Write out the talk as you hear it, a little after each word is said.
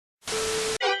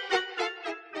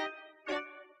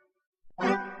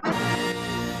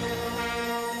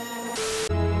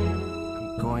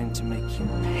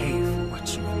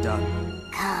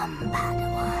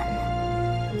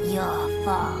Padawan. Your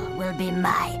fall will be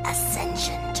my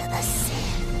ascension to the Sith.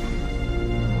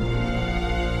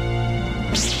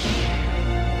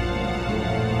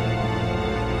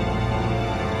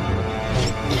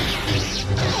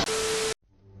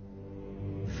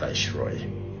 Viceroy.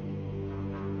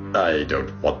 I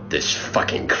don't want this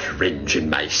fucking cringe in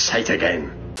my sight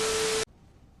again.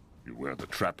 You wear the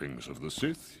trappings of the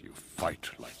Sith, you fight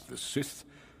like the Sith,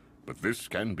 but this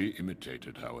can be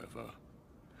imitated, however.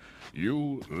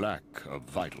 You lack a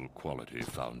vital quality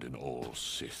found in all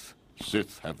Sith.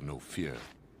 Sith have no fear,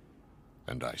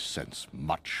 and I sense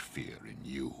much fear in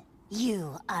you.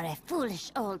 You are a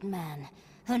foolish old man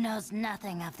who knows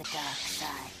nothing of the dark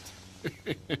side.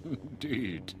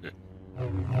 Indeed.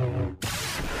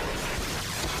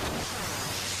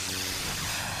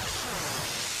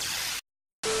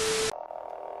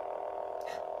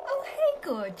 Oh, hey,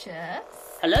 gorgeous.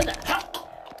 Hello there.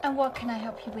 And what can I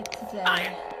help you with today?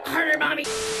 Harder, mommy.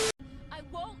 I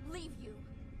won't leave you.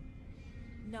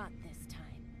 Not this time.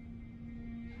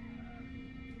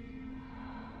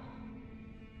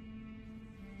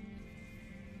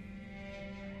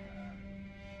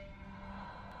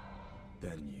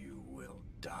 Then you will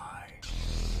die.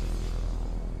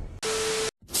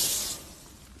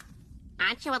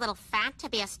 Aren't you a little fat to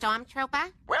be a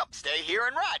stormtrooper? Well, stay here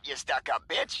and rot, you stuck-up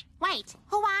bitch. Wait,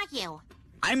 who are you?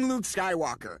 I'm Luke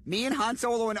Skywalker. Me and Han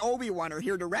Solo and Obi-Wan are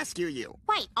here to rescue you.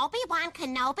 Wait, Obi-Wan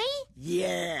Kenobi?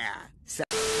 Yeah.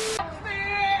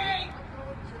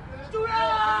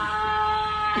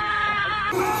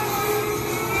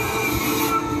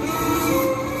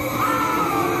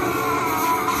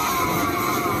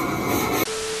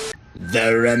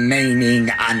 The remaining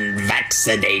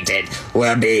unvaccinated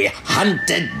will be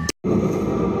hunted.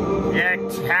 The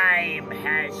time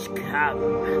has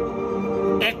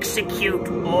come. Execute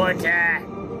Order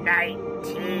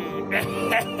 19.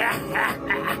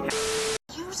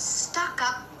 You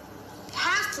stuck-up,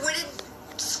 half-witted,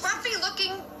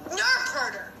 scruffy-looking nerf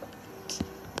herder.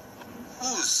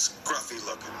 Who's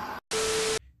scruffy-looking?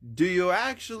 Do you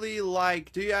actually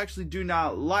do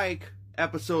not like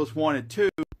episodes 1 and 2?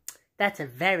 That's a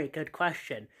very good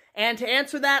question. And to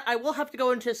answer that, I will have to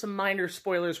go into some minor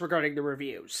spoilers regarding the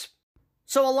reviews.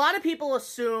 So a lot of people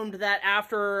assumed that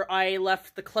after I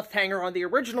left the cliffhanger on the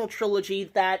original trilogy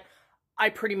that I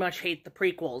pretty much hate the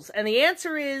prequels. And the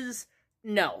answer is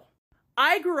no.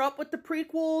 I grew up with the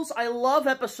prequels, I love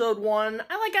episode 1,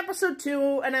 I like episode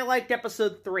 2, and I liked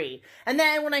episode 3. And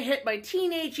then when I hit my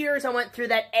teenage years, I went through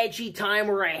that edgy time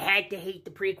where I had to hate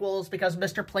the prequels because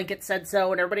Mr. Plinkett said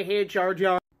so and everybody hated Jar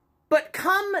Jar. But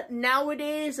come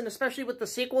nowadays, and especially with the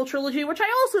sequel trilogy, which I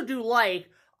also do like,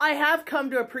 I have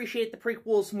come to appreciate the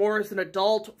prequels more as an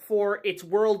adult for its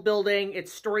world building,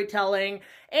 its storytelling,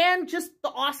 and just the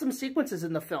awesome sequences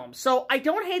in the film. So I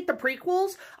don't hate the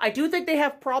prequels. I do think they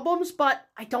have problems, but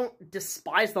I don't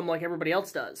despise them like everybody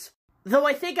else does. Though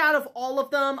I think out of all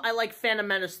of them, I like Phantom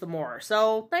Menace the more.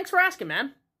 So thanks for asking,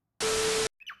 man.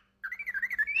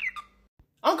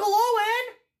 Uncle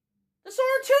Owen! The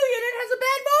R2 unit has a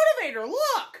bad motivator,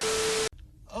 look!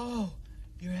 Oh,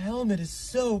 your helmet is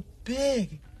so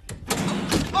big.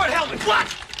 Lord Helmet,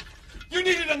 what? You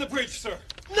need it on the bridge, sir.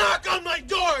 Knock on my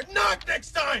door! Knock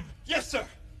next time! Yes, sir.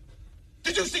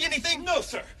 Did you see anything? No,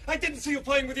 sir. I didn't see you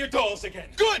playing with your dolls again.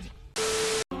 Good!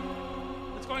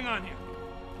 What's going on here?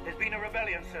 There's been a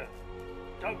rebellion, sir.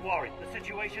 Don't worry, the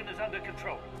situation is under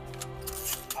control.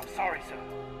 I'm sorry, sir.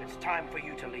 It's time for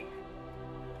you to leave.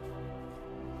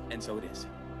 And so it is.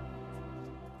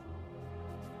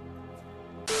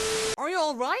 Are you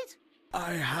all right?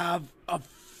 I have a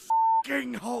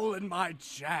f***ing hole in my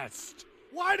chest.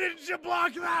 Why didn't you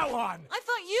block that one? I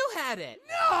thought you had it.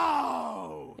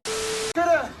 No!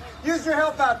 Could've used your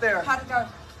help out there. How'd it go?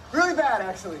 Really bad,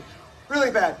 actually.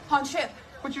 Really bad. On ship.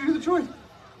 What'd you do to the droid?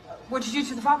 What'd you do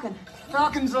to the Falcon?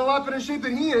 Falcon's a lot better shape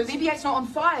than he is. BB-8's not on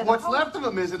fire. What's left of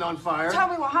him isn't on fire. Tell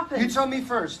me what happened. You tell me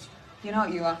first. You know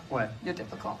what you are? What? You're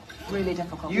difficult. Really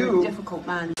difficult. You- You're a difficult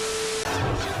man.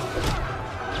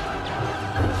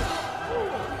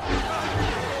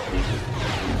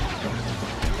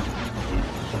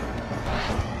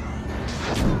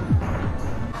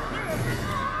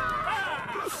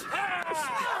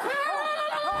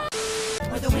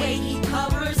 With the way he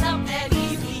covers up that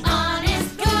he's the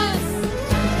honest goose.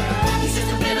 He's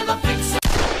just a bit of a fixer.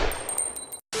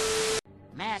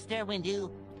 Master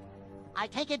Windu, I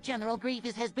take it General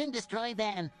Grievous has been destroyed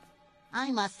then.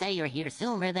 I must say you're here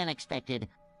sooner than expected.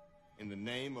 In the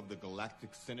name of the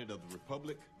Galactic Senate of the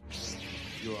Republic,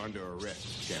 you're under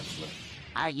arrest, Chancellor.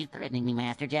 Are you threatening me,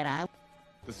 Master Jedi?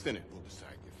 The Senate will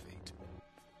decide your fate.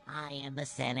 I am the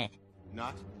Senate.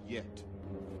 Not yet.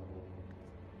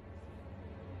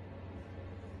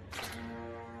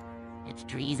 It's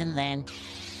treason then.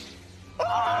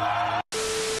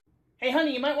 Hey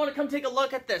honey, you might want to come take a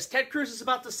look at this. Ted Cruz is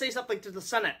about to say something to the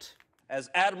Senate. As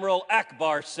Admiral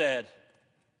Akbar said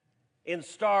in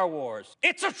Star Wars,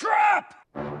 it's a trap!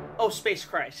 Oh, Space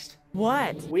Christ.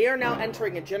 What? We are now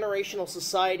entering a generational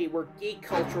society where geek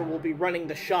culture will be running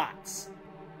the shots.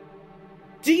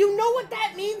 Do you know what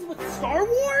that means with Star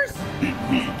Wars? It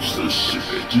means the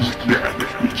Senate is back,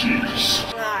 bitches.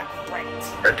 Ah, great.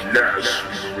 At last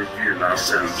we will reveal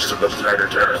ourselves to the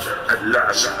planet Earth. At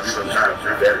last we will have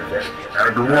revenge.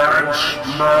 And once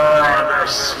more the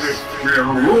Sith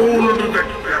will rule the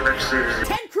galaxy.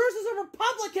 Ted Cruz is a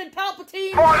Republican,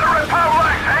 Palpatine! For the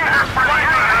Republic! Aim for the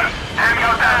enemy! Take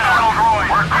out that tunnel droid!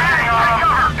 We're getting on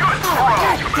cover! Good!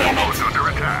 God damn it! Under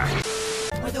attack!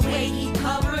 With the way he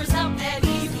covers up that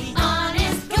he's the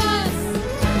honest goose.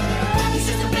 He's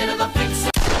just a bit of a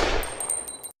fixer.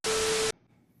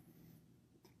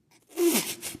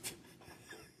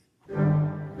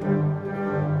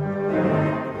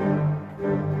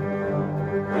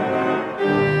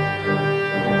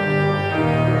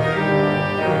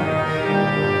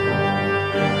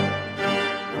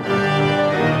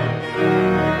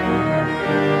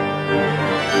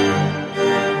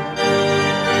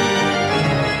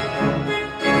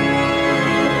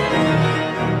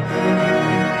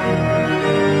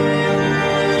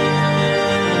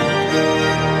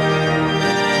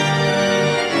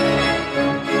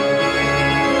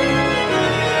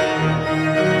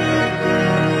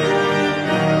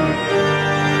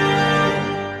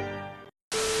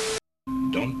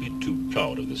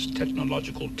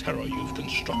 Technological terror you've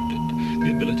constructed.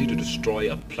 The ability to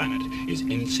destroy a planet is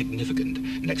insignificant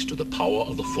next to the power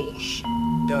of the Force.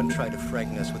 Don't try to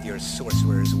frighten us with your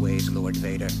sorcerer's ways, Lord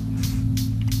Vader.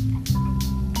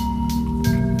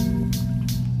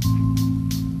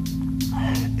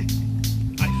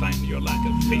 I find your lack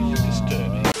of faith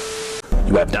disturbing.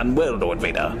 You have done well, Lord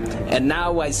Vader. And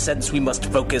now I sense we must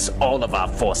focus all of our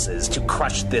forces to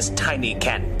crush this tiny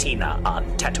cantina on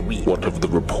Tatooine. What of the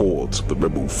reports of the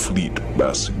rebel fleet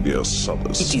massing near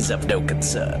Summers? It is of no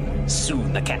concern.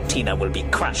 Soon the cantina will be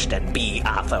crushed and B.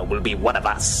 Arthur will be one of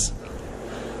us.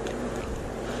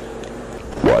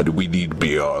 Why do we need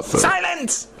B. Arthur?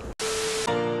 Silence!